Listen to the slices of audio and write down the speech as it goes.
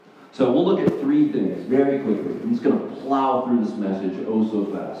So we'll look at three things very quickly. I'm just going to plow through this message oh so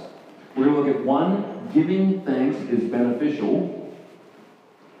fast. We're going to look at one, giving thanks is beneficial.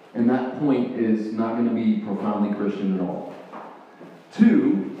 And that point is not going to be profoundly Christian at all.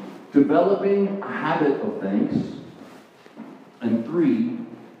 2, developing a habit of thanks. And 3,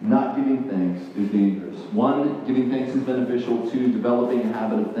 not giving thanks is dangerous. 1, giving thanks is beneficial. 2, developing a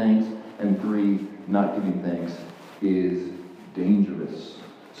habit of thanks. And 3, not giving thanks is dangerous.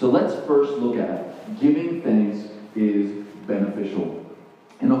 So let's first look at giving thanks is beneficial.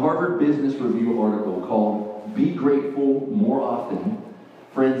 In a Harvard Business Review article called Be Grateful More Often,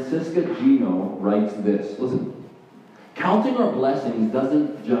 Francisca Gino writes this. Listen, counting our blessings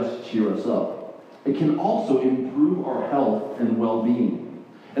doesn't just cheer us up. It can also improve our health and well-being.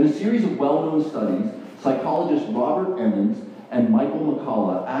 In a series of well-known studies, psychologists Robert Emmons and Michael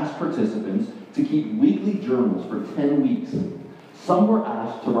McCullough asked participants to keep weekly journals for 10 weeks. Some were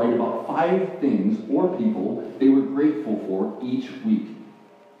asked to write about 5 things or people they were grateful for each week.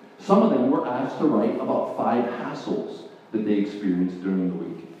 Some of them were asked to write about 5 hassles that they experienced during the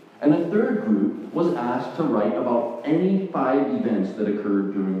week. And a third group was asked to write about any 5 events that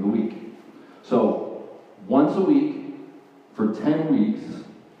occurred during the week. So, once a week, for 10 weeks,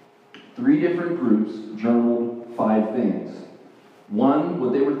 3 different groups journaled 5 things. One,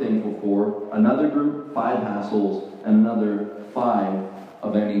 what they were thankful for, another group, 5 hassles, and another 5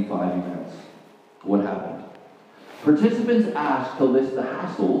 of any 5 events. What happened? Participants asked to list the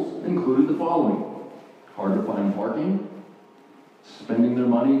hassles included the following: hard to find parking, spending their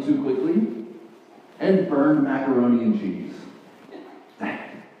money too quickly, and burned macaroni and cheese.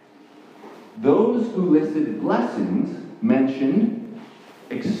 Those who listed blessings mentioned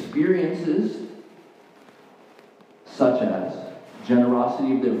experiences such as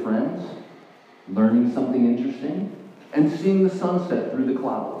generosity of their friends, learning something interesting, and seeing the sunset through the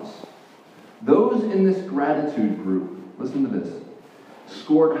clouds. Those in this gratitude group, listen to this,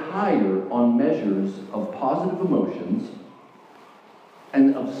 scored higher on measures of positive emotions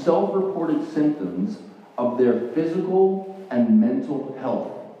and of self-reported symptoms of their physical and mental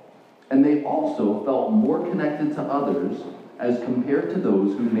health. And they also felt more connected to others as compared to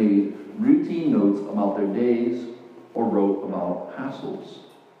those who made routine notes about their days or wrote about hassles.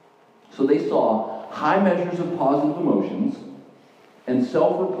 So they saw high measures of positive emotions and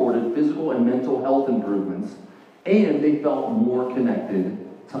self-reported physical and mental health improvements, and they felt more connected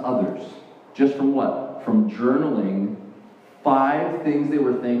to others. Just from what? From journaling 5 things they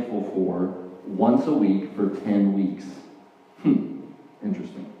were thankful for once a week for 10 weeks.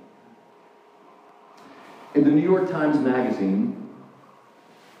 Interesting. In the New York Times Magazine,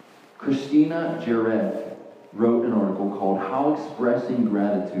 Christina Jared wrote an article called How Expressing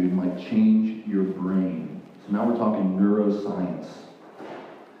Gratitude Might Change Your Brain. So now we're talking neuroscience.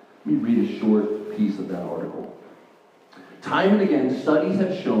 Let me read a short piece of that article. Time and again, studies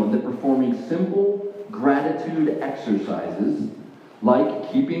have shown that performing simple gratitude exercises, like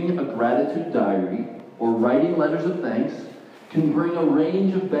keeping a gratitude diary or writing letters of thanks, can bring a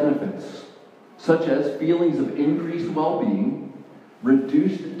range of benefits, such as feelings of increased well-being,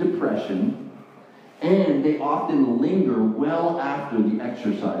 reduced depression, and they often linger well after the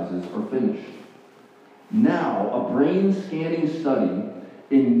exercises are finished. Now, a brain scanning study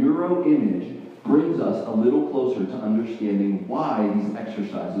in NeuroImage brings us a little closer to understanding why these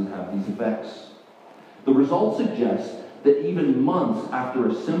exercises have these effects. The results suggest that even months after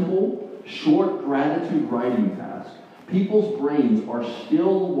a simple, short gratitude writing task, people's brains are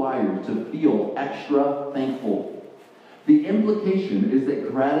still wired to feel extra thankful. The implication is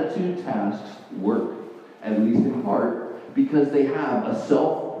that gratitude tasks work, at least in part, because they have a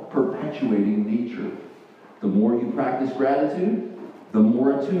self-perpetuating nature. The more you practice gratitude, the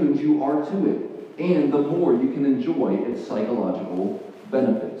more attuned you are to it, and the more you can enjoy its psychological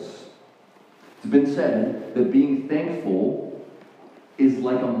benefits. It's been said that being thankful is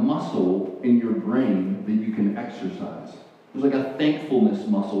like a muscle in your brain that you can exercise. There's like a thankfulness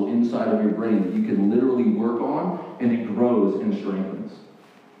muscle inside of your brain that you can literally work on, and it grows and strengthens.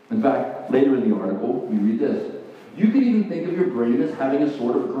 In fact, later in the article, we read this. You could even think of your brain as having a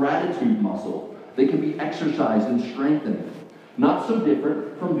sort of gratitude muscle that can be exercised and strengthened. Not so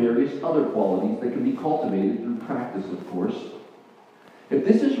different from various other qualities that can be cultivated through practice, of course. If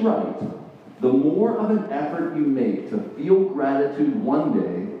this is right, the more of an effort you make to feel gratitude one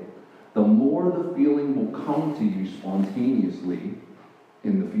day, the more the feeling will come to you spontaneously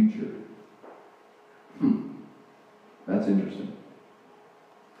in the future. That's interesting.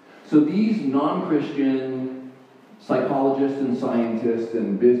 So these non-Christian psychologists and scientists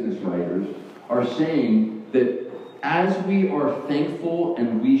and business writers are saying that as we are thankful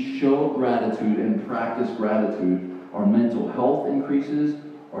and we show gratitude and practice gratitude, our mental health increases,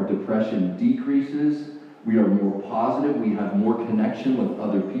 our depression decreases, we are more positive, we have more connection with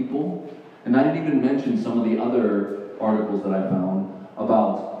other people. And I didn't even mention some of the other articles that I found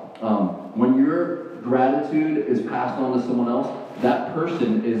about when your gratitude is passed on to someone else, that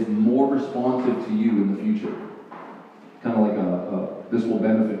person is more responsive to you in the future. Kind of like a this will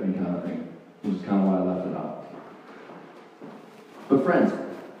benefit me kind of thing, which is kind of why I left it out. But friends,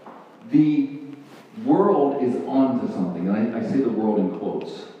 the world is onto something, and I say the world in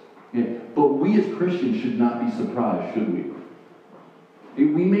quotes. Yeah. But we as Christians should not be surprised, should we?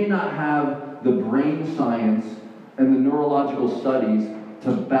 We may not have the brain science and the neurological studies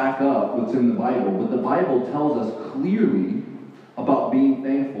to back up what's in the Bible, but the Bible tells us clearly about being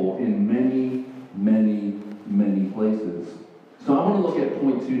thankful in many, many, many places. So I want to look at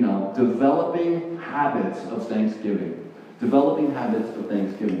point 2 now, developing habits of thanksgiving. Developing habits of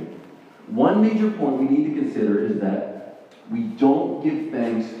thanksgiving. One major point we need to consider is that we don't give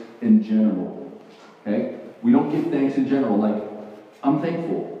thanks in general. Okay? We don't give thanks in general, like, I'm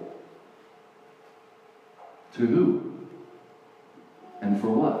thankful. To who? And for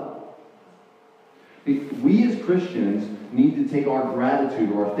what? We as Christians need to take our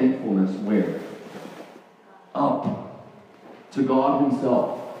gratitude or our thankfulness where? Up. To God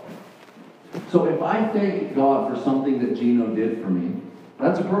Himself. So if I thank God for something that Gino did for me,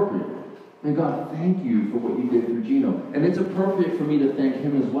 that's appropriate. And God, thank you for what you did through Gino. And it's appropriate for me to thank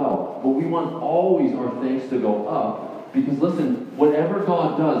him as well. But we want always our thanks to go up. Because listen, whatever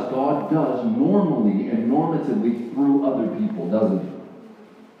God does normally and normatively through other people, doesn't He?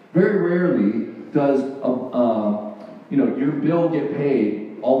 Very rarely does your bill get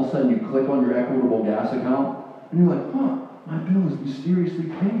paid, all of a sudden you click on your Equitable gas account, and you're like, my bill is mysteriously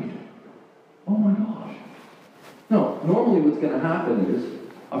paid. Oh my gosh. No, normally what's going to happen is,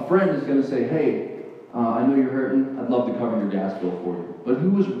 a friend is going to say, hey, I know you're hurting. I'd love to cover your gas bill for you. But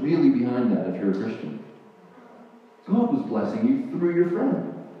who was really behind that if you're a Christian? God was blessing you through your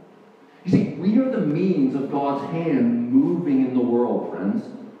friend. You see, we are the means of God's hand moving in the world, friends.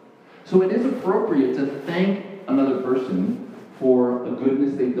 So it is appropriate to thank another person for a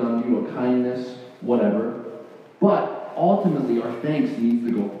goodness they've done to you, a kindness, whatever. But ultimately, our thanks needs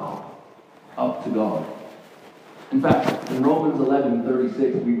to go up to God. In fact, in Romans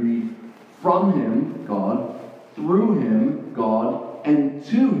 11:36, we read, from Him, God, through Him, God, and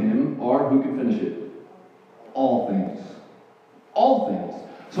to Him are, who can finish it? All things. All things.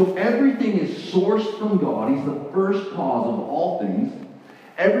 So everything is sourced from God. He's the first cause of all things.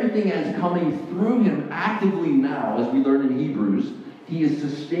 Everything is coming through Him actively now, as we learn in Hebrews. He is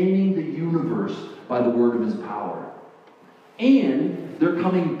sustaining the universe by the word of His power. And they're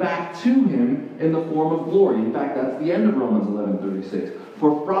coming back to Him in the form of glory. In fact, that's the end of Romans 11:36.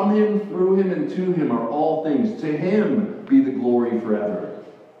 For from Him, through Him, and to Him are all things. To Him be the glory forever.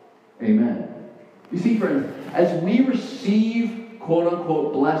 Amen. You see, friends, as we receive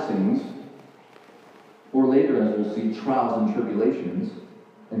quote-unquote blessings, or later as we'll see, trials and tribulations,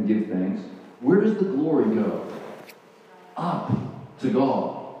 and give thanks, where does the glory go? Up to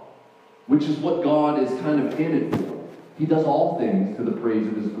God. Which is what God is kind of in it for. He does all things to the praise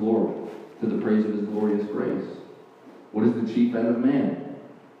of His glory, to the praise of His glorious grace. What is the chief end of man?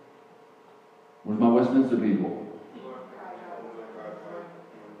 Where's my Westminster people?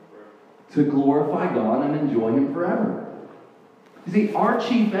 To glorify God and enjoy Him forever. You see, our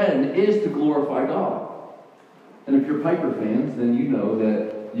chief end is to glorify God. And if you're Piper fans, then you know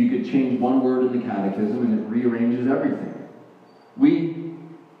that you could change one word in the catechism and it rearranges everything. We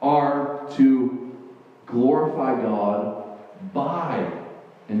are to glorify God by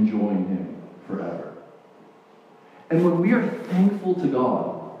enjoying Him forever. And when we are thankful to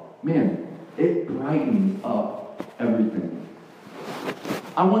God, man, it brightens up everything.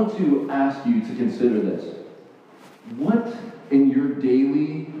 I want to ask you to consider this. What in your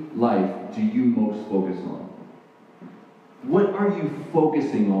daily life do you most focus on? What are you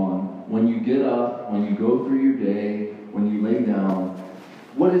focusing on when you get up, when you go through your day, when you lay down?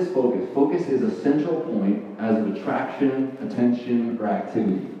 What is focus? Focus is a central point as of attraction, attention, or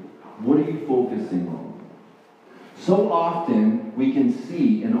activity. What are you focusing on? So often we can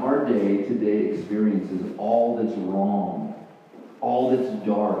see in our day-to-day experiences all that's wrong, all that's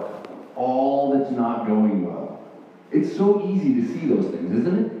dark, all that's not going well. It's so easy to see those things,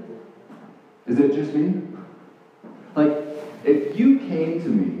 isn't it? Is it just me? Like, if you came to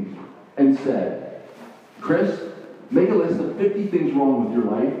me and said, Chris, make a list of 50 things wrong with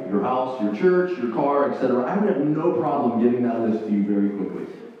your life, your house, your church, your car, etc., I would have no problem getting that list to you very quickly.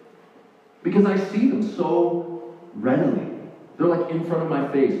 Because I see them so readily. They're like in front of my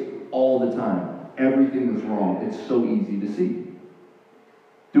face all the time. Everything that's wrong, it's so easy to see.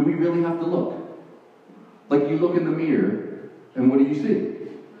 Do we really have to look? Like you look in the mirror, and what do you see?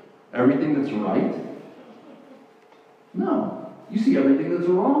 Everything that's right? No. You see everything that's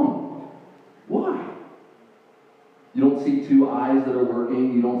wrong. Why? You don't see two eyes that are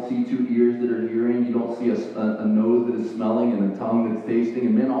working. You don't see two ears that are hearing. You don't see a nose that is smelling and a tongue that's tasting.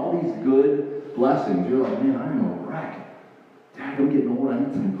 And man, all these good blessings. You're like, man, I'm a wreck. Dad, I'm getting old. I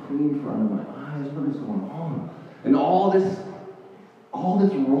need some clean front of my eyes. What is going on? And all this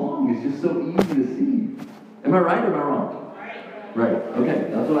wrong is just so easy to see. Am I right or am I wrong? Right. Okay,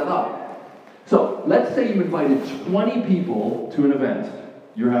 that's what I thought. So, let's say you invited 20 people to an event.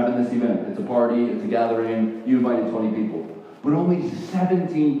 You're having this event. It's a party, it's a gathering. You invited 20 people. But only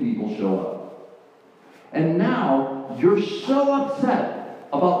 17 people show up. And now, you're so upset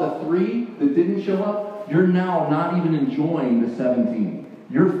about the 3 that didn't show up, you're now not even enjoying the 17.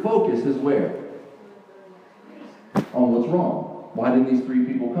 Your focus is where? On what's wrong. Why didn't these 3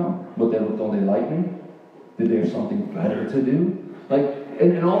 people come? Don't they like me? Did they have something better to do?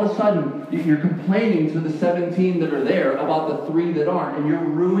 And all of a sudden, you're complaining to the 17 that are there about the 3 that aren't, and you're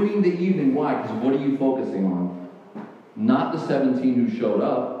ruining the evening. Why? Because what are you focusing on? Not the 17 who showed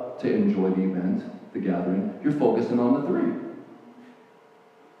up to enjoy the event, the gathering. You're focusing on the 3.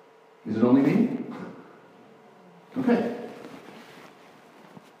 Is it only me? Okay.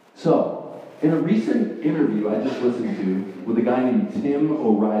 So, in a recent interview I just listened to with a guy named Tim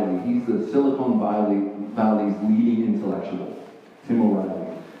O'Reilly, he's the Silicon Valley's leading intellectual. Tim O'Reilly.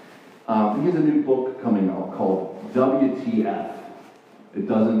 He has a new book coming out called WTF. It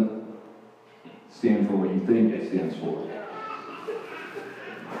doesn't stand for what you think it stands for.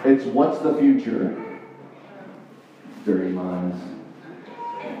 It's what's the future? Dirty minds.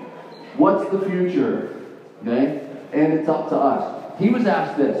 What's the future? Okay? And it's up to us. He was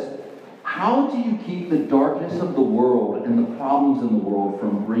asked this: how do you keep the darkness of the world and the problems in the world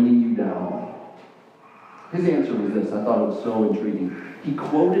from bringing you down? His answer was this. I thought it was so intriguing. He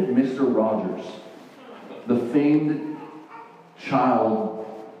quoted Mr. Rogers, the famed child,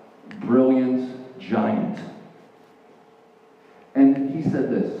 brilliant giant. And he said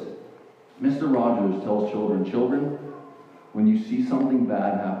this: Mr. Rogers tells children, when you see something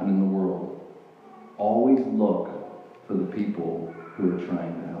bad happen in the world, always look for the people who are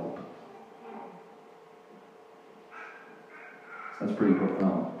trying to help. That's pretty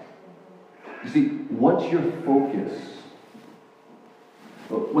profound. You see, what's your focus?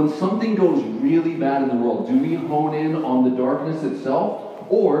 When something goes really bad in the world, do we hone in on the darkness itself?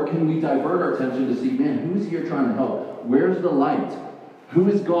 Or can we divert our attention to see, man, who's here trying to help? Where's the light? Who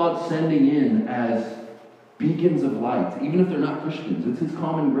is God sending in as beacons of light? Even if they're not Christians, it's His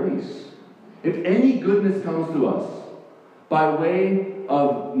common grace. If any goodness comes to us by way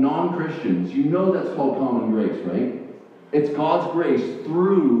of non-Christians, you know that's called common grace, right? It's God's grace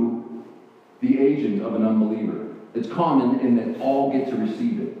through the agent of an unbeliever. It's common in that all get to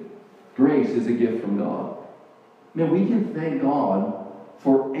receive it. Grace is a gift from God. Man, we can thank God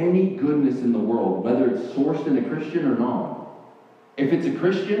for any goodness in the world, whether it's sourced in a Christian or not. If it's a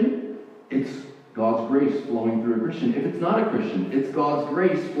Christian, it's God's grace flowing through a Christian. If it's not a Christian, it's God's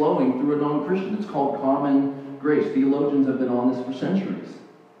grace flowing through a non-Christian. It's called common grace. Theologians have been on this for centuries.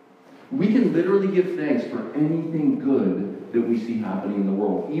 We can literally give thanks for anything good that we see happening in the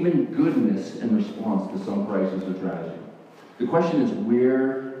world, even goodness in response to some crisis or tragedy. The question is,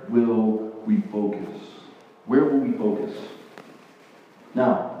 where will we focus? Where will we focus?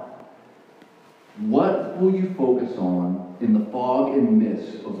 Now, what will you focus on in the fog and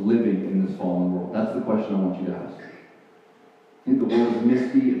mist of living in this fallen world? That's the question I want you to ask. The world is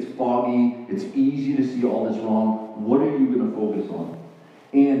misty, it's foggy, it's easy to see all this wrong. What are you going to focus on?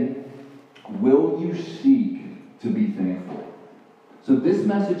 And will you seek to be thankful? So this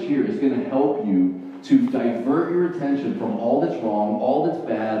message here is going to help you to divert your attention from all that's wrong, all that's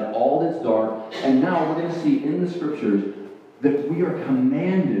bad, all that's dark. And now we're going to see in the scriptures that we are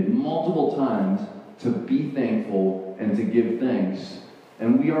commanded multiple times to be thankful and to give thanks.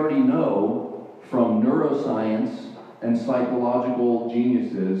 And we already know from neuroscience and psychological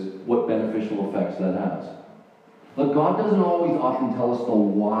geniuses what beneficial effects that has. But God doesn't always often tell us the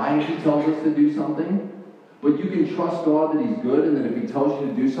why He tells us to do something, but you can trust God that He's good, and that if He tells you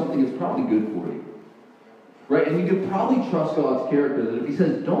to do something, it's probably good for you. Right? And you can probably trust God's character, that if He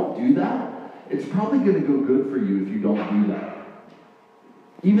says, don't do that, it's probably going to go good for you if you don't do that.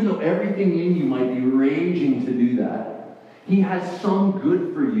 Even though everything in you might be raging to do that, He has some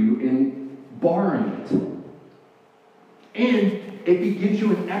good for you in barring it. And if he gives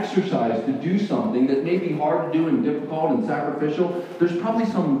you an exercise to do something that may be hard to do and difficult and sacrificial, there's probably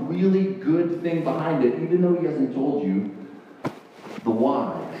some really good thing behind it, even though he hasn't told you the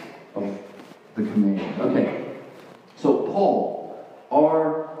why of the command. Okay, so Paul,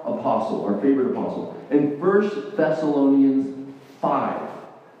 our apostle, our favorite apostle, in 1 Thessalonians 5,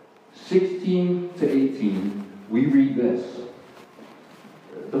 16 to 18, we read this.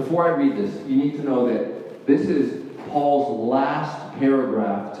 Before I read this, you need to know that this is Paul's last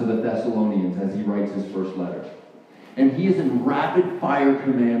paragraph to the Thessalonians as he writes his first letter. And he is in rapid-fire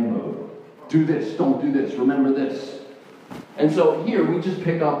command mode. Do this, don't do this, remember this. And so here we just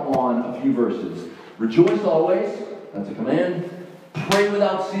pick up on a few verses. Rejoice always, that's a command. Pray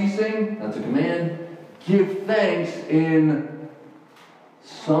without ceasing, that's a command. Give thanks in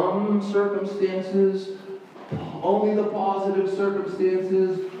some circumstances, only the positive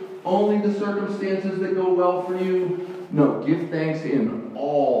circumstances, only the circumstances that go well for you. No, give thanks in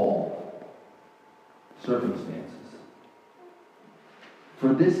all circumstances.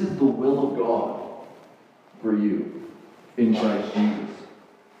 For this is the will of God for you in Christ Jesus.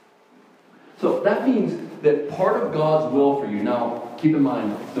 So that means that part of God's will for you, now keep in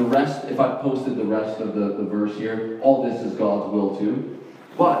mind, the rest, if I posted the rest of the verse here, all this is God's will too.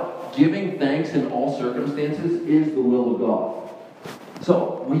 But giving thanks in all circumstances is the will of God.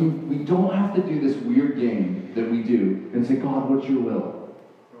 So we don't have to do this weird game that we do and say, God, what's your will?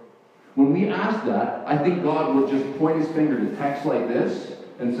 When we ask that, I think God would just point his finger to text like this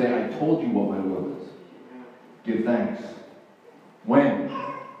and say, I told you what my will is. Give thanks. When?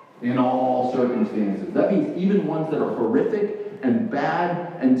 In all circumstances. That means even ones that are horrific and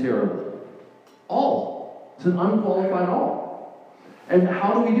bad and terrible. All. It's an unqualified all. And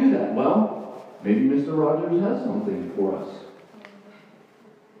how do we do that? Well, maybe Mr. Rogers has something for us.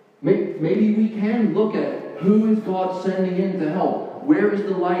 Maybe we can look at who is God sending in to help. Where is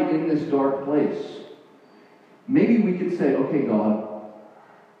the light in this dark place? Maybe we could say, okay, God,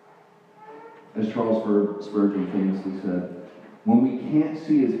 as Charles Spurgeon famously said, when we can't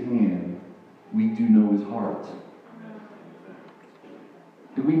see his hand, we do know his heart.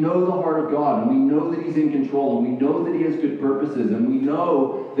 We know the heart of God, and we know that he's in control, and we know that he has good purposes, and we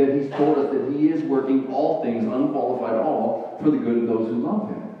know that he's told us that he is working all things, unqualified all, for the good of those who love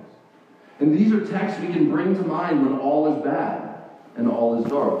him. And these are texts we can bring to mind when all is bad and all is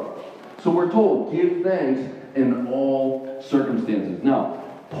dark. So we're told, give thanks in all circumstances. Now,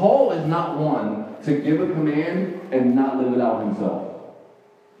 Paul is not one to give a command and not live it out himself.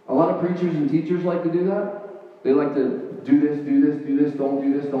 A lot of preachers and teachers like to do that. They like to do this, do this, do this, don't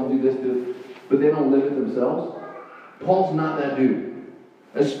do this, don't do this, do this, but they don't live it themselves. Paul's not that dude,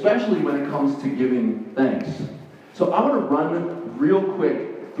 especially when it comes to giving thanks. So I'm going to run real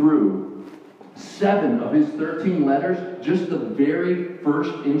quick through 7 of his 13 letters, just the very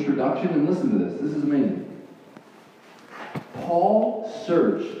first introduction, and listen to this. This is amazing. Paul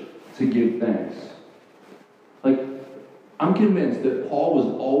searched to give thanks. I'm convinced that Paul was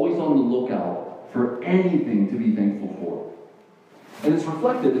always on the lookout for anything to be thankful for. And it's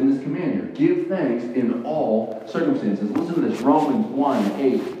reflected in this command here. Give thanks in all circumstances. Listen to this. Romans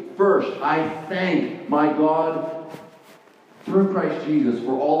 1:8. First, I thank my God through Christ Jesus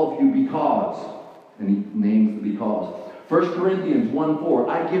for all of you because, and he names the because. 1 Corinthians 1:4.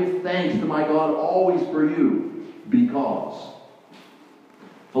 I give thanks to my God always for you because.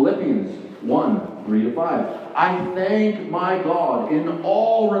 Philippians 1:3-5. I thank my God in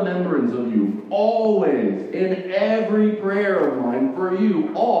all remembrance of you, always, in every prayer of mine for you,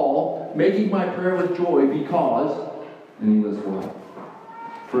 all, making my prayer with joy because, and he lists what?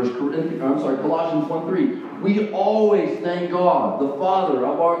 Colossians 1:3. We always thank God, the Father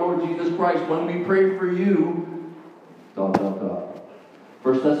of our Lord Jesus Christ, when we pray for you,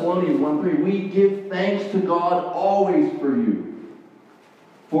 1 Thessalonians 1:3. We give thanks to God always for you.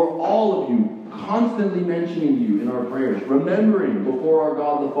 For all of you, constantly mentioning you in our prayers, remembering before our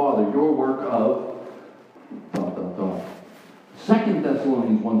God the Father your work of 2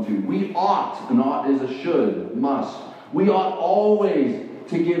 Thessalonians 1:2. We ought, and ought is a should, must. We ought always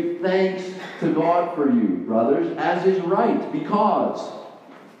to give thanks to God for you, brothers, as is right, because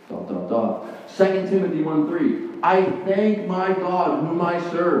 2 Timothy 1:3. I thank my God whom I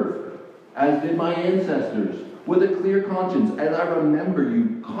serve, as did my ancestors, with a clear conscience, as I remember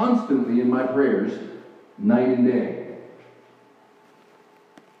you constantly in my prayers, night and day.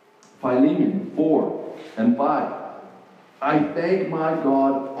 Philemon 4:5. I thank my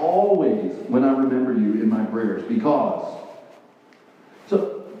God always when I remember you in my prayers, because.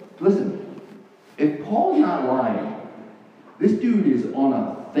 So, listen, if Paul's not lying, this dude is on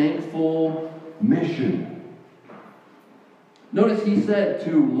a thankful mission. Notice he said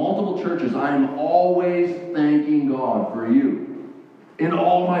to multiple churches, I am always thanking God for you in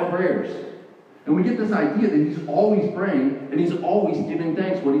all my prayers. And we get this idea that he's always praying and he's always giving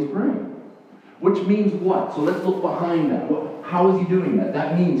thanks when he's praying. Which means what? So let's look behind that. How is he doing that?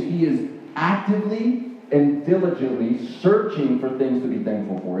 That means he is actively and diligently searching for things to be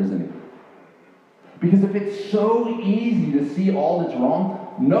thankful for, isn't he? Because if it's so easy to see all that's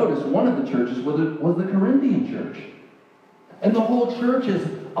wrong, notice one of the churches was the Corinthian church. And the whole church is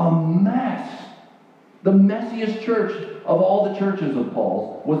a mess. The messiest church of all the churches of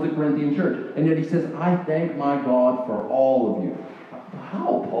Paul's was the Corinthian church. And yet he says, I thank my God for all of you.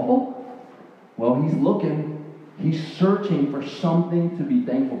 How, Paul? Well, he's looking. He's searching for something to be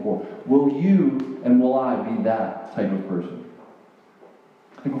thankful for. Will you and will I be that type of person?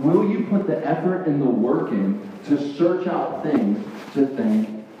 Like, will you put the effort and the work in to search out things to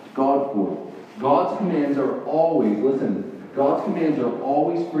thank God for? God's commands are always, listen, God's commands are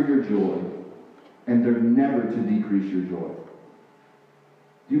always for your joy, and they're never to decrease your joy.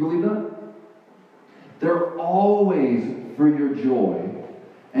 Do you believe that? They're always for your joy,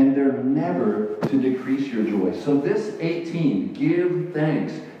 and they're never to decrease your joy. So this 18, give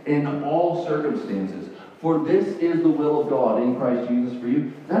thanks in all circumstances, for this is the will of God in Christ Jesus for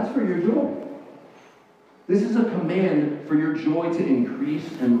you. That's for your joy. This is a command for your joy to increase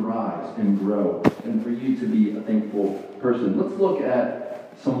and rise and grow, and for you to be a thankful person. Let's look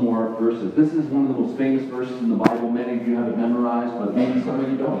at some more verses. This is one of the most famous verses in the Bible. Many of you have it memorized, but maybe some of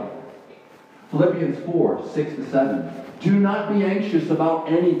you don't. Philippians 4, 6 to 7. Do not be anxious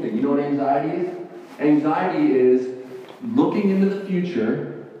about anything. You know what anxiety is? Anxiety is looking into the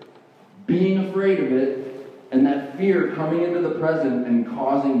future, being afraid of it, and that fear coming into the present and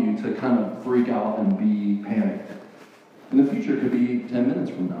causing you to kind of freak out and be panicked. And the future could be 10 minutes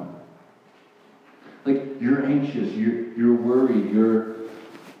from now. Like, you're anxious, you're worried,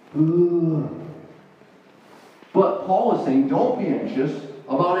 But Paul is saying, don't be anxious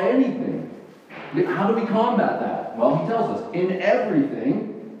about anything. How do we combat that? Well, he tells us, in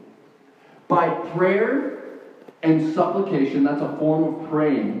everything, by prayer and supplication, that's a form of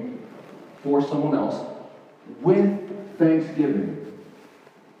praying for someone else, with thanksgiving.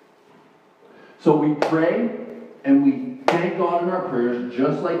 So we pray and we thank God in our prayers,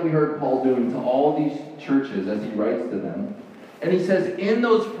 just like we heard Paul doing to all these churches as he writes to them. And he says, in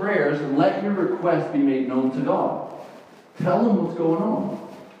those prayers, let your request be made known to God. Tell him what's going on.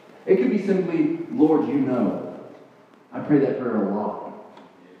 It could be simply, Lord, you know. I pray that prayer a lot.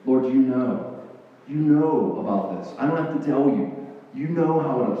 Lord, you know. You know about this. I don't have to tell you. You know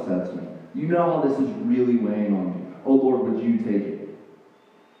how it upsets me. You know how this is really weighing on me. Oh, Lord, would you take it?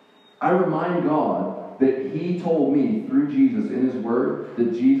 I remind God that he told me through Jesus in his word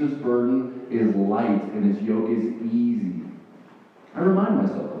that Jesus' burden is light and his yoke is easy. I remind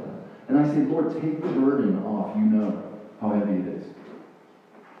myself of that. And I say, Lord, take the burden off. You know how heavy it is.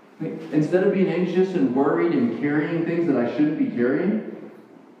 Instead of being anxious and worried and carrying things that I shouldn't be carrying,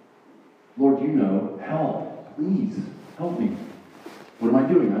 Lord, you know, help. Please, help me. What am I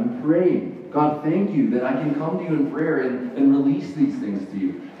doing? I'm praying. God, thank you that I can come to you in prayer and release these things to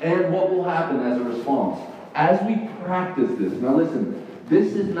you. And what will happen as a response? As we practice this, now listen,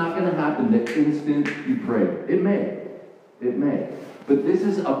 this is not going to happen the instant you pray. It may. It may. But this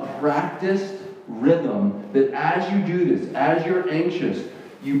is a practiced rhythm that as you do this, as you're anxious,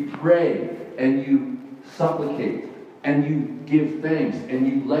 you pray and you supplicate and you give thanks and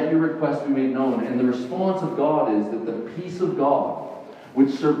you let your request be made known. And the response of God is that the peace of God,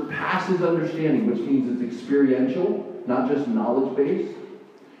 which surpasses understanding, which means it's experiential, not just knowledge-based,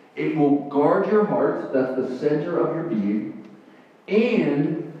 it will guard your heart, that's the center of your being,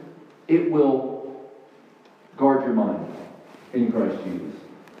 and it will guard your mind in Christ Jesus.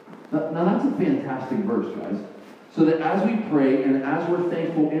 Now that's a fantastic verse, guys. So that as we pray and as we're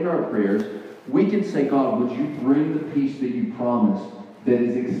thankful in our prayers, we can say, God, would you bring the peace that you promised that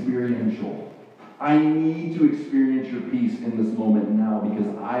is experiential? I need to experience your peace in this moment now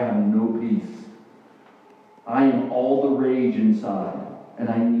because I have no peace. I am all the rage inside, and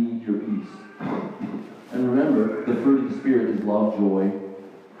I need your peace. And remember, the fruit of the Spirit is love, joy,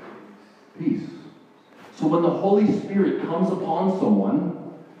 peace. So when the Holy Spirit comes upon someone,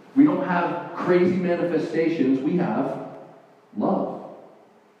 we don't have crazy manifestations. We have love.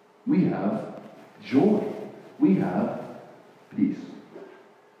 We have joy. We have peace.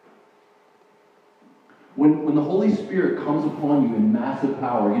 When the Holy Spirit comes upon you in massive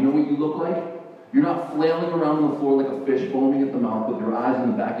power, you know what you look like? You're not flailing around on the floor like a fish foaming at the mouth with your eyes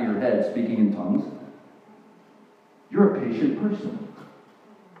in the back of your head speaking in tongues. You're a patient person.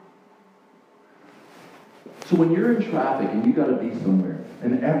 So when you're in traffic and you got to be somewhere,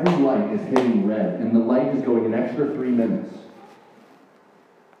 and every light is hitting red, and the light is going an extra 3 minutes,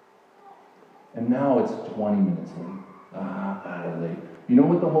 and now it's 20 minutes late. You know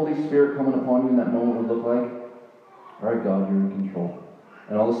what the Holy Spirit coming upon you in that moment would look like? All right, God, you're in control.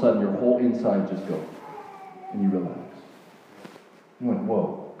 And all of a sudden, your whole inside just goes, and you relax. You went,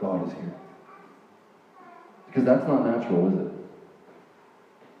 whoa, God is here. Because that's not natural, is it?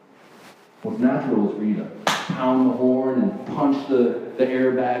 What's natural is for you to pound the horn and punch the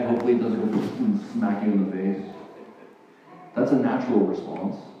airbag. Hopefully it doesn't go and smack you in the face. That's a natural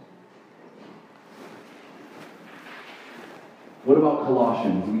response. What about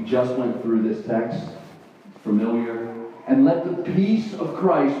Colossians? We just went through this text. Familiar. And let the peace of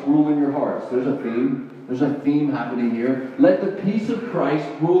Christ rule in your hearts. There's a theme. There's a theme happening here. Let the peace of Christ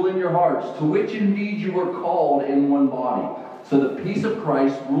rule in your hearts, to which indeed you were called in one body. So the peace of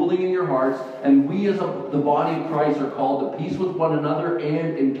Christ ruling in your hearts, and we as the body of Christ are called to peace with one another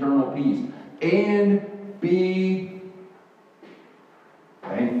and internal peace. And be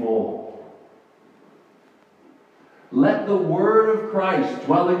thankful. Let the word of Christ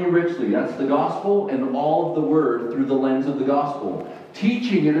dwell in you richly. That's the gospel, and all of the word through the lens of the gospel.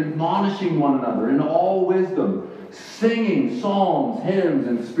 Teaching and admonishing one another in all wisdom. Singing psalms, hymns,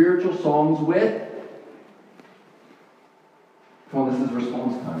 and spiritual songs with... Come on, this is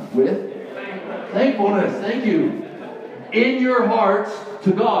response time. With thankfulness. Thank you. In your hearts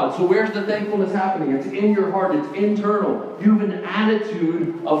to God. So where's the thankfulness happening? It's in your heart. It's internal. You have an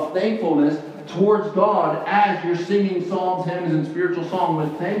attitude of thankfulness towards God as you're singing psalms, hymns, and spiritual songs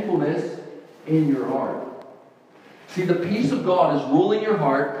with thankfulness in your heart. See, the peace of God is ruling your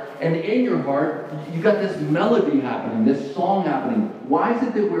heart, and in your heart, you got this melody happening, this song happening. Why is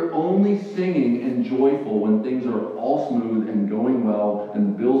it that we're only singing and joyful when things are all smooth and going well,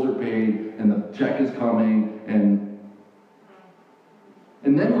 and the bills are paid, and the check is coming, and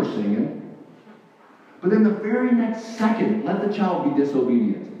then we're singing? But then the very next second, let the child be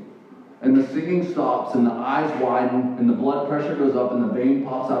disobedient. And the singing stops, and the eyes widen, and the blood pressure goes up, and the vein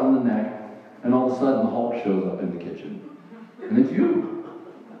pops out on the neck, and all of a sudden the Hulk shows up in the kitchen. And it's you.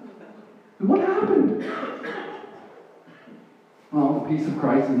 What happened? Well, the peace of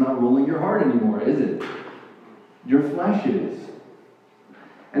Christ is not ruling your heart anymore, is it? Your flesh is.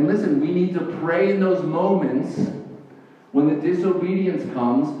 And listen, we need to pray in those moments when the disobedience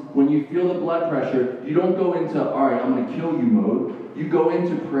comes, when you feel the blood pressure. You don't go into, all right, I'm going to kill you mode. You go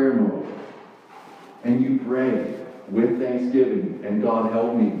into prayer mode. And you pray with thanksgiving. And God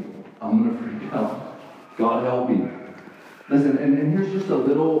help me. I'm going to freak out. God help me. Listen, and here's just a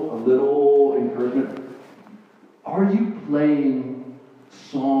little encouragement. Are you playing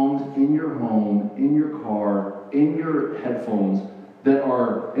songs in your home, in your car, in your headphones that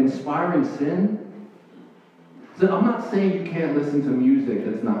are inspiring sin? So I'm not saying you can't listen to music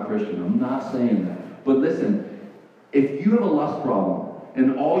that's not Christian. I'm not saying that. But listen, if you have a lust problem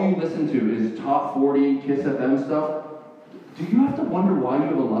and all you listen to is top 40 Kiss FM stuff, do you have to wonder why you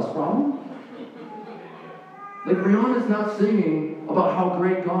have a lust problem? Like, Rihanna's not singing about how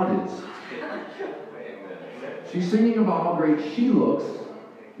great God is. She's singing about how great she looks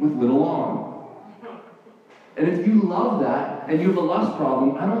with little on. And if you love that and you have a lust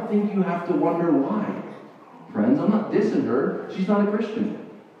problem, I don't think you have to wonder why. Friends, I'm not dissing her. She's not a Christian.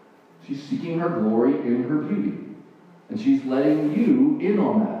 She's seeking her glory in her beauty. And she's letting you in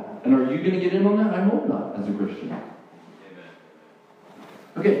on that. And are you going to get in on that? I hope not, as a Christian.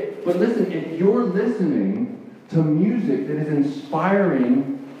 Okay, but listen, if you're listening to music that is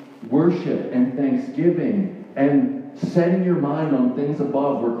inspiring worship and thanksgiving and setting your mind on things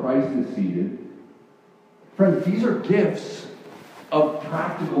above where Christ is seated, friends, these are gifts of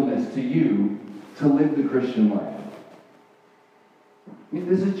practicalness to you to live the Christian life. I mean,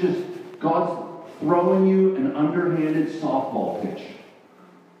 this is just God's throwing you an underhanded softball pitch.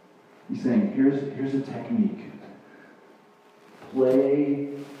 He's saying, here's a technique. Play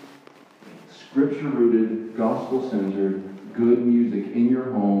Scripture-rooted, gospel-centered, good music in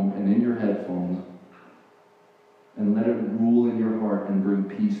your home and in your headphones, and let it rule in your heart and bring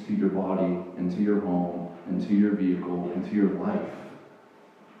peace to your body and to your home and to your vehicle and to your life.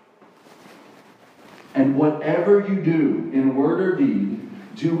 And whatever you do, in word or deed,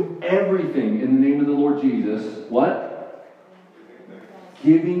 do everything in the name of the Lord Jesus. What?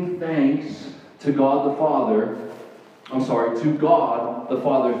 Giving thanks to God the Father. To God the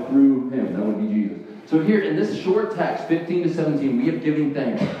Father through Him. That would be Jesus. So here in this short text, 15 to 17, we have giving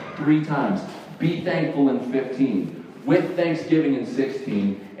thanks 3 times. Be thankful in 15. With thanksgiving in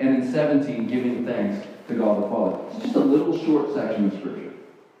 16. And in 17, giving thanks to God the Father. It's just a little short section of Scripture.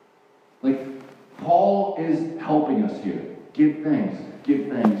 Like, Paul is helping us here. Give thanks, give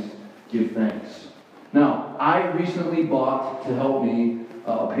thanks, give thanks. Now, I recently bought, to help me,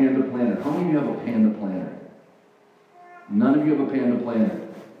 a Panda planner. How many of you have a Panda planner? None of you have a Panda planner.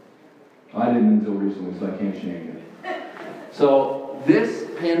 I didn't until recently, so I can't shame you. So, this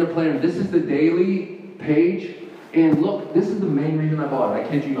Panda planner, this is the daily page. And look, this is the main reason I bought it. I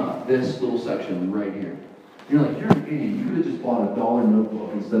kid you not. This little section right here. You're like, you're an idiot. You could have just bought a $1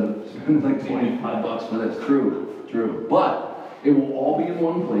 notebook instead of spending like $25 for this. True. But it will all be in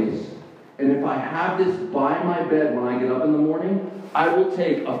one place. And if I have this by my bed when I get up in the morning, I will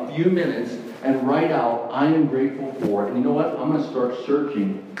take a few minutes and write out, I am grateful for. And you know what? I'm going to start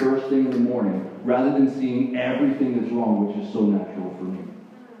searching first thing in the morning rather than seeing everything that's wrong, which is so natural for me.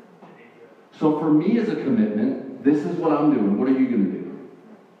 So for me as a commitment, this is what I'm doing. What are you going to do?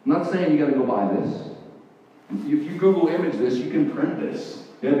 I'm not saying you got to go buy this. If you Google image this, you can print this.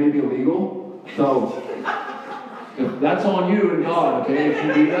 That may be illegal. So if that's on you and God, okay, if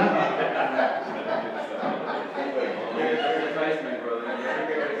you do that.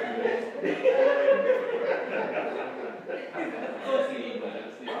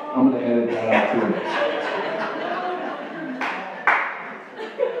 I'm going to edit that out too.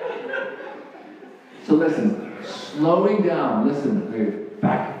 So listen, slowing down,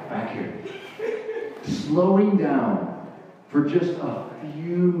 back here. Slowing down for just a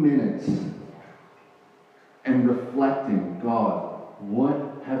few minutes and reflecting, God,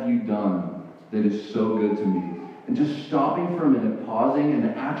 what have you done that is so good to me? And just stopping for a minute, pausing, and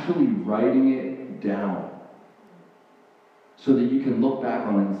actually writing it down so that you can look back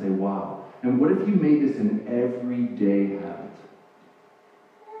on it and say, wow. And what if you made this an everyday habit?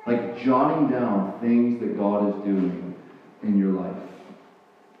 Like jotting down things that God is doing in your life.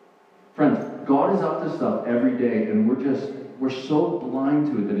 Friends, God is up to stuff every day, and we're so blind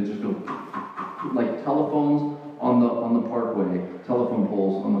to it that it just goes like telephones on the parkway, telephone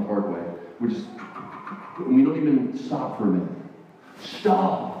poles on the parkway. We don't even stop for a minute.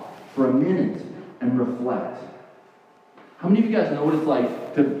 Stop for a minute and reflect. How many of you guys know what it's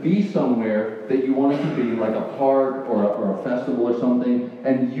like to be somewhere that you want it to be, like a park or a festival or something,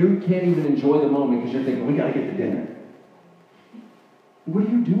 and you can't even enjoy the moment because you're thinking, we got to get to dinner. What are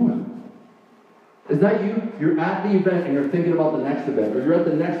you doing? Is that you? You're at the event and you're thinking about the next event, or you're at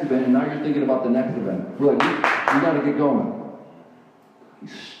the next event and now you're thinking about the next event. We're like, we got to get going.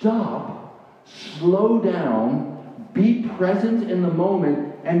 Stop, slow down, be present in the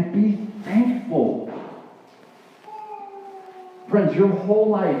moment, and be thankful. Friends, your whole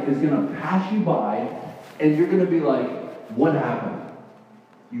life is going to pass you by, and you're going to be like, what happened?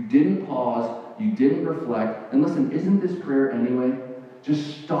 You didn't pause, you didn't reflect. And listen, isn't this prayer anyway?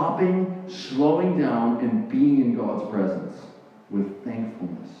 Just stopping, slowing down, and being in God's presence with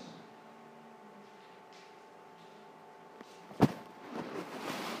thankfulness.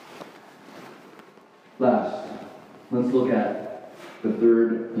 Last, let's look at the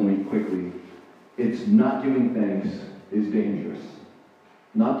third point quickly. It's not giving thanks is dangerous.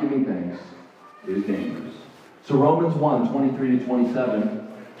 Not giving thanks is dangerous. So Romans 1, 23 to 27,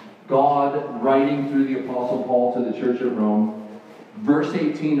 God writing through the Apostle Paul to the church at Rome, verse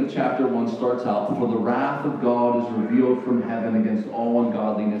 18 of chapter 1 starts out, for the wrath of God is revealed from heaven against all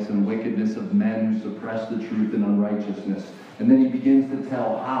ungodliness and wickedness of men who suppress the truth in unrighteousness. And then he begins to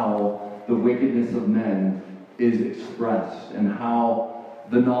tell how the wickedness of men is expressed and how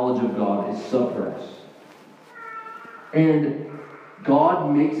the knowledge of God is suppressed. And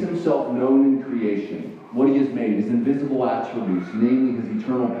God makes himself known in creation, what he has made, his invisible attributes, namely his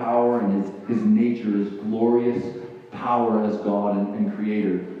eternal power and his nature, his glorious power as God and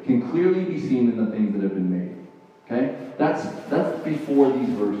creator, can clearly be seen in the things that have been made. Okay? That's before these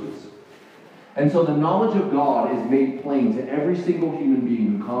verses. And so the knowledge of God is made plain to every single human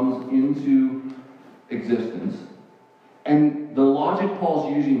being who comes into existence. And the logic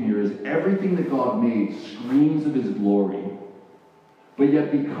Paul's using here is everything that God made screams of his glory. But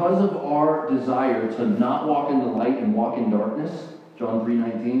yet because of our desire to not walk in the light and walk in darkness, John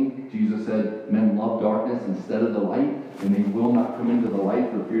 3:19, Jesus said, men love darkness instead of the light, and they will not come into the light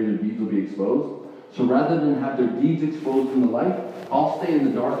for fear their deeds will be exposed. So rather than have their deeds exposed in the light, I'll stay in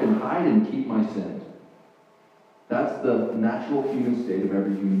the dark and hide and keep my sin. That's the natural human state of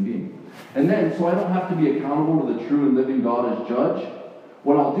every human being. And then, so I don't have to be accountable to the true and living God as judge,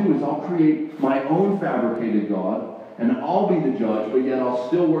 what I'll do is I'll create my own fabricated God, and I'll be the judge, but yet I'll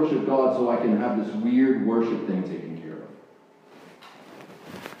still worship God so I can have this weird worship thing taken care of.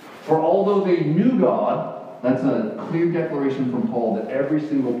 For although they knew God, that's a clear declaration from Paul that every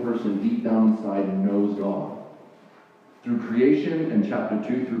single person deep down inside knows God. Through creation and chapter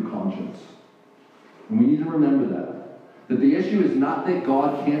 2 through conscience. And we need to remember that. That the issue is not that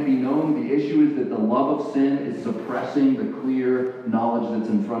God can't be known. The issue is that the love of sin is suppressing the clear knowledge that's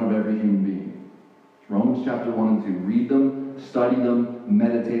in front of every human being. Romans chapter 1 and 2. Read them, study them,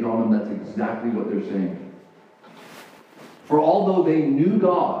 meditate on them. That's exactly what they're saying. For although they knew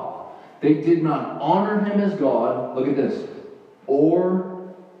God, they did not honor him as God, look at this,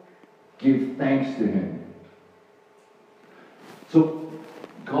 or give thanks to him. So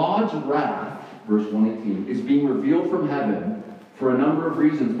God's wrath, verse 118, is being revealed from heaven for a number of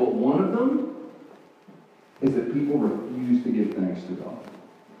reasons, but one of them is that people refuse to give thanks to God.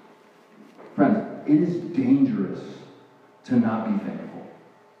 Friends, it is dangerous to not be thankful.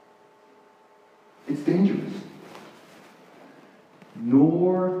 It's dangerous.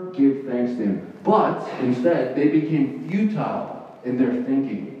 Nor give thanks to him. But instead, they became futile in their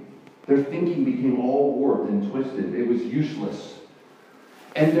thinking. Their thinking became all warped and twisted. It was useless.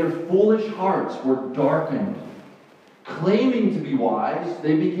 And their foolish hearts were darkened. Claiming to be wise,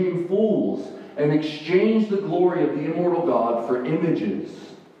 they became fools and exchanged the glory of the immortal God for images,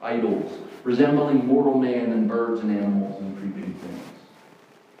 idols, resembling mortal man and birds and animals and creeping things.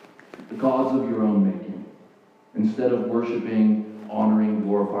 The gods of your own making, instead of worshiping, honoring,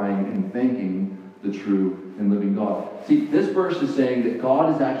 glorifying, and thanking the true and living God. See, this verse is saying that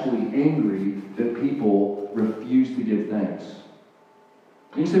God is actually angry that people refuse to give thanks.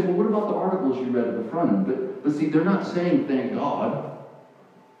 And you say, well, what about the articles you read at the front end? But see, they're not saying thank God.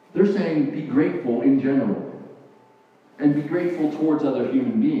 They're saying be grateful in general. And be grateful towards other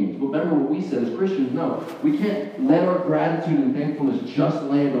human beings. But remember what we said as Christians, no. We can't let our gratitude and thankfulness just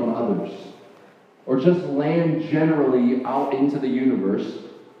land on others. Or just land generally out into the universe.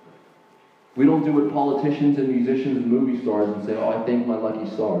 We don't do what politicians and musicians and movie stars and say, oh, I thank my lucky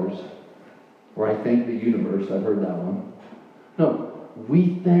stars. Or I thank the universe. I've heard that one. No.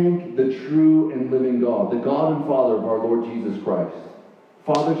 We thank the true and living God, the God and Father of our Lord Jesus Christ.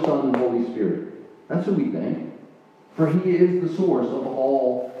 Father, Son, and Holy Spirit. That's who we thank. For he is the source of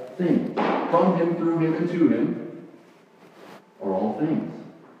all things. From him, through him, and to him are all things.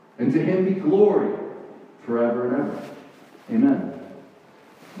 And to him be glory forever and ever. Amen.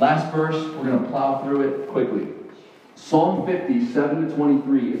 Last verse, we're going to plow through it quickly. Psalm 50,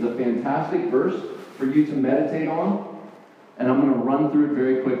 7-23 is a fantastic verse for you to meditate on. And I'm going to run through it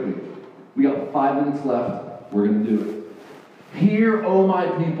very quickly. We got 5 minutes left. We're going to do it. Hear, O my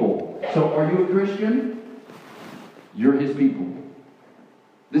people. So are you a Christian? You're his people.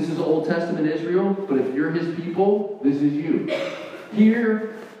 This is Old Testament Israel, but if you're his people, this is you.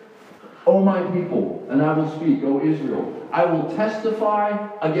 Hear, O my people, and I will speak, O Israel. I will testify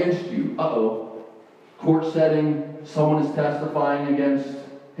against you. Uh-oh. Court setting, someone is testifying against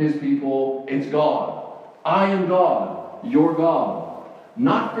his people. It's God. I am God. Your God.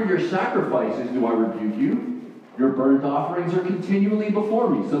 Not for your sacrifices do I rebuke you. Your burnt offerings are continually before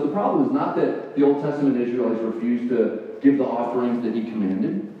me. So the problem is not that the Old Testament Israelites refused to give the offerings that he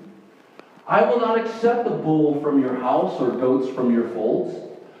commanded. I will not accept the bull from your house or goats from your folds.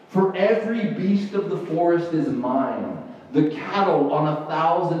 For every beast of the forest is mine, the cattle on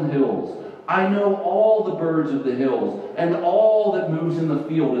 1,000 hills. I know all the birds of the hills, and all that moves in the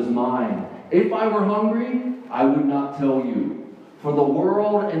field is mine. If I were hungry, I would not tell you, for the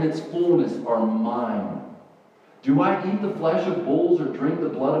world and its fullness are mine. Do I eat the flesh of bulls or drink the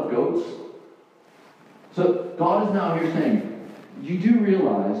blood of goats? So God is now here saying, you do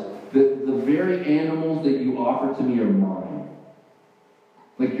realize that the very animals that you offer to me are mine.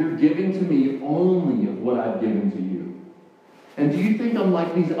 Like you're giving to me only of what I've given to you. And do you think I'm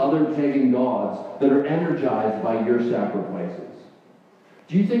like these other pagan gods that are energized by your sacrifices?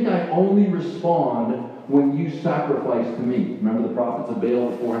 Do you think I only respond when you sacrifice to me? Remember the prophets of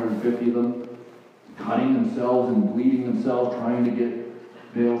Baal, the 450 of them, cutting themselves and bleeding themselves, trying to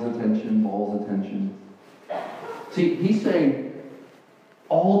get Baal's attention, Baal's attention. See, he's saying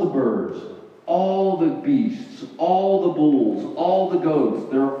all the birds, all the beasts, all the bulls, all the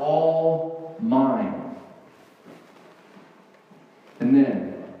goats, they're all mine. And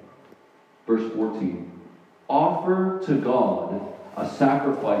then, verse 14, offer to God a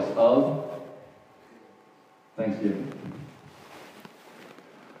sacrifice of thanksgiving.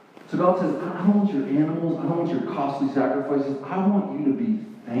 So God says, I don't want your animals, I don't want your costly sacrifices, I want you to be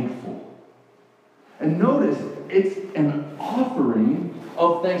thankful. And notice, it's an offering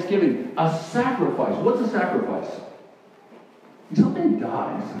of thanksgiving, a sacrifice. What's a sacrifice? Something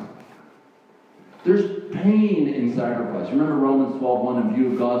dies. There's pain in sacrifice. Remember Romans 12:1, in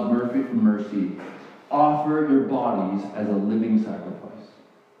view of God's mercy, offer your bodies as a living sacrifice,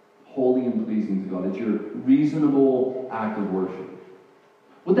 holy and pleasing to God. It's your reasonable act of worship.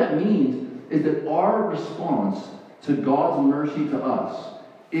 What that means is that our response to God's mercy to us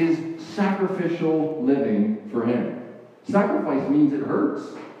is sacrificial living for Him. Sacrifice means it hurts.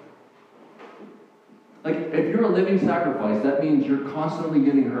 Like, if you're a living sacrifice, that means you're constantly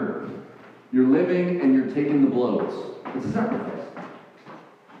getting hurt. You're living and you're taking the blows. It's a sacrifice.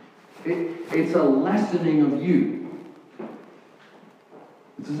 It's a lessening of you.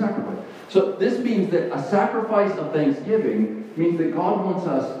 It's a sacrifice. So this means that a sacrifice of thanksgiving means that God wants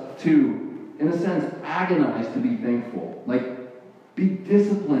us to, in a sense, agonize to be thankful. Like, be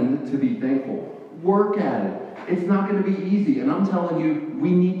disciplined to be thankful. Work at it. It's not going to be easy. And I'm telling you,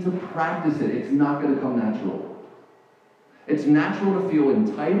 we need to practice it. It's not going to come natural. It's natural to feel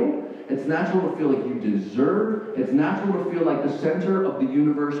entitled. It's natural to feel like you deserve. It's natural to feel like the center of the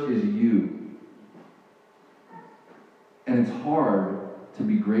universe is you. And it's hard to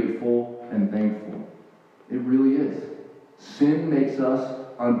be grateful and thankful. It really is. Sin makes us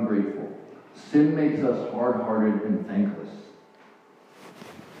ungrateful. Sin makes us hard-hearted and thankless.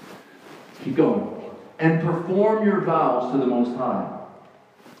 Keep going. And perform your vows to the Most High.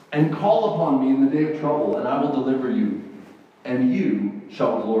 And call upon me in the day of trouble, and I will deliver you. And you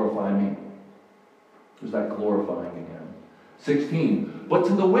shall glorify me. There's that glorifying again. 16. But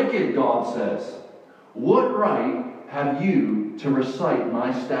to the wicked, God says, what right have you to recite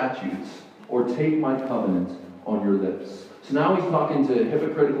my statutes or take my covenant on your lips? So now he's talking to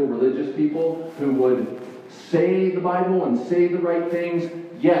hypocritical religious people who would say the Bible and say the right things,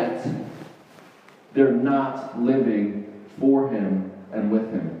 yet they're not living for Him and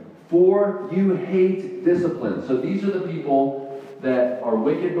with Him. For you hate discipline. So these are the people that are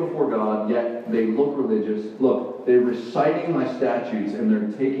wicked before God, yet they look religious. Look, they're reciting my statutes and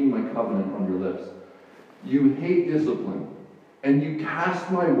they're taking my covenant on your lips. You hate discipline, and you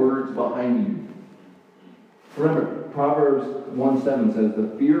cast my words behind you. Remember, Proverbs 1:7 says,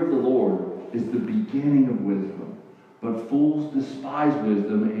 the fear of the Lord is the beginning of wisdom, but fools despise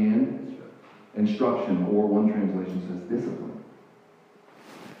wisdom and instruction, or one translation says discipline.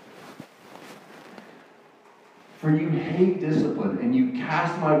 For you hate discipline, and you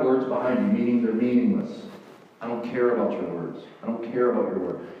cast my words behind you, meaning they're meaningless. I don't care about your words. I don't care about your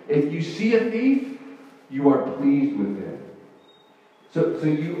word. If you see a thief, you are pleased with him. So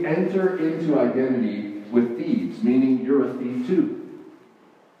you enter into identity with thieves, meaning you're a thief too.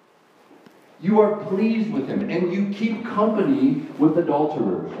 You are pleased with him, and you keep company with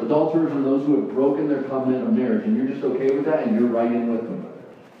adulterers. Adulterers are those who have broken their covenant of marriage, and you're just okay with that, and you're right in with them.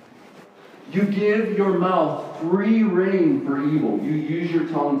 You give your mouth free rein for evil. You use your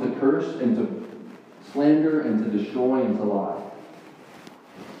tongue to curse and to slander and to destroy and to lie.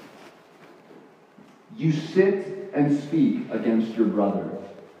 You sit and speak against your brother.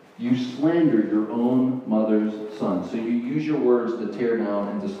 You slander your own mother's son. So you use your words to tear down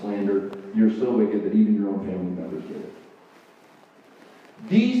and to slander. You're so wicked that even your own family members get it.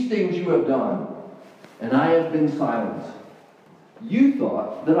 These things you have done, and I have been silent. You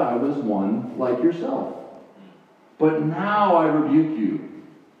thought that I was one like yourself. But now I rebuke you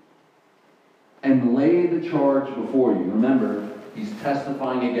and lay the charge before you. Remember, he's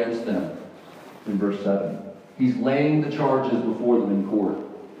testifying against them in verse 7. He's laying the charges before them in court.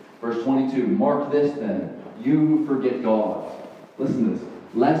 Verse 22, mark this then, you who forget God. Listen to this.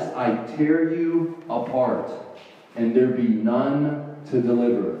 Lest I tear you apart, and there be none to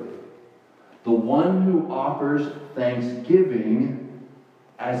deliver. The one who offers thanksgiving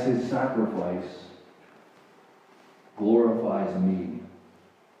as his sacrifice glorifies me.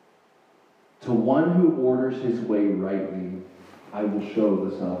 To one who orders his way rightly, I will show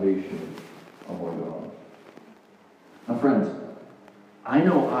the salvation of our God. Now, friends, I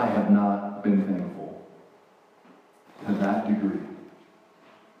know I have not been thankful to that degree.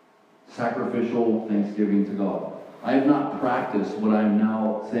 Sacrificial thanksgiving to God. I have not practiced what I'm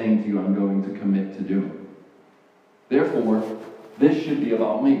now saying to you I'm going to commit to doing. Therefore, this should be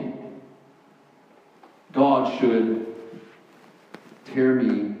about me. God should tear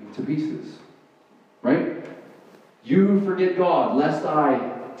me to pieces. Right? You forget God, lest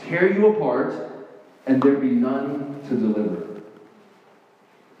I tear you apart and there be none to deliver.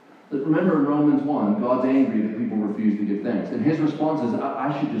 Remember in Romans 1, God's angry that people refuse to give thanks. And his response is,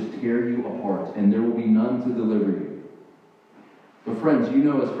 I should just tear you apart and there will be none to deliver you. But friends, you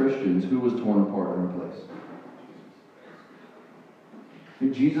know as Christians, who was torn apart in our place?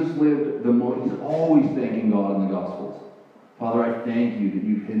 Jesus lived he's always thanking God in the Gospels. Father, I thank you that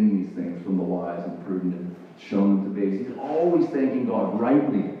you've hidden these things from the wise and prudent and shown them to babes. He's always thanking God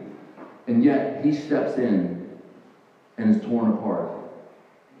rightly. And yet, he steps in and is torn apart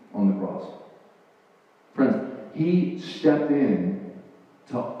on the cross. Friends, he stepped in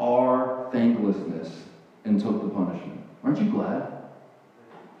to our thanklessness and took the punishment. Aren't you glad?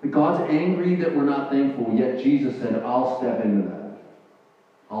 That God's angry that we're not thankful, yet Jesus said, I'll step into that.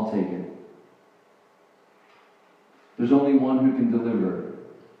 I'll take it. There's only one who can deliver.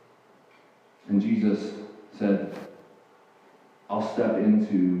 And Jesus said, I'll step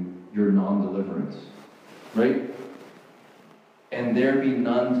into your non-deliverance. Right? And there be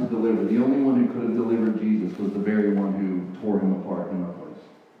none to deliver. The only one who could have delivered Jesus was the very one who tore him apart in our place.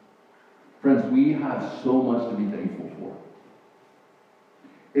 Friends, we have so much to be thankful for.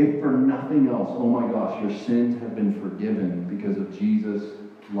 If for nothing else, oh my gosh, your sins have been forgiven because of Jesus'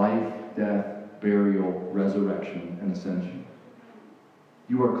 life, death, burial, resurrection, and ascension.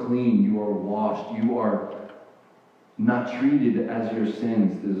 You are clean, you are washed, you are not treated as your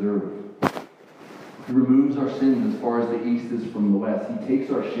sins deserve. He removes our sins as far as the east is from the west. He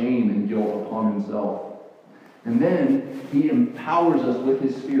takes our shame and guilt upon himself. And then he empowers us with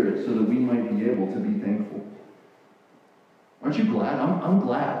his Spirit so that we might be able to be thankful. Aren't you glad? I'm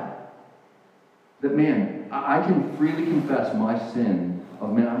glad that, man, I can freely confess my sin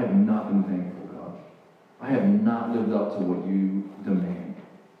of, man, I have not been thankful, God. I have not lived up to what you demand.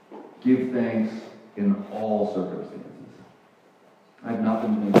 Give thanks in all circumstances. I have not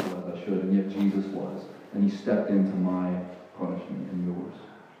been thankful as I should, and yet Jesus was. And he stepped into my punishment and yours.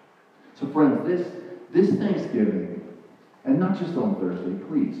 So friends, this Thanksgiving, and not just on Thursday,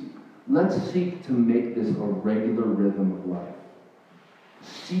 please, let's seek to make this a regular rhythm of life.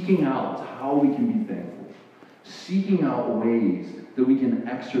 Seeking out how we can be thankful. Seeking out ways that we can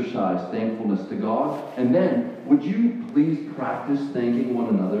exercise thankfulness to God. And then, would you please practice thanking one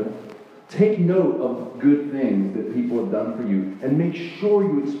another? Take note of good things that people have done for you and make sure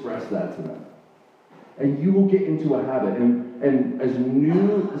you express that to them. And you will get into a habit. And as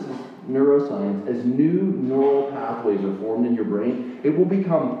new, this is neuroscience, as new neural pathways are formed in your brain, it will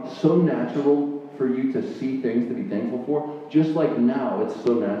become so natural for you to see things to be thankful for, just like now it's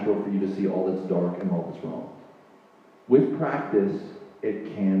so natural for you to see all that's dark and all that's wrong. With practice,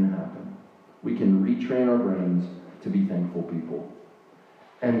 it can happen. We can retrain our brains to be thankful people.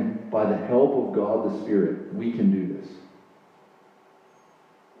 And by the help of God the Spirit, we can do this.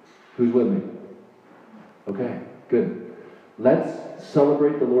 Who's with me? Okay, good. Let's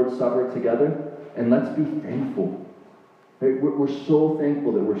celebrate the Lord's Supper together, and let's be thankful. We're so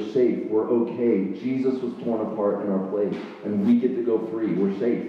thankful that we're safe, we're okay. Jesus was torn apart in our place, and we get to go free. We're safe.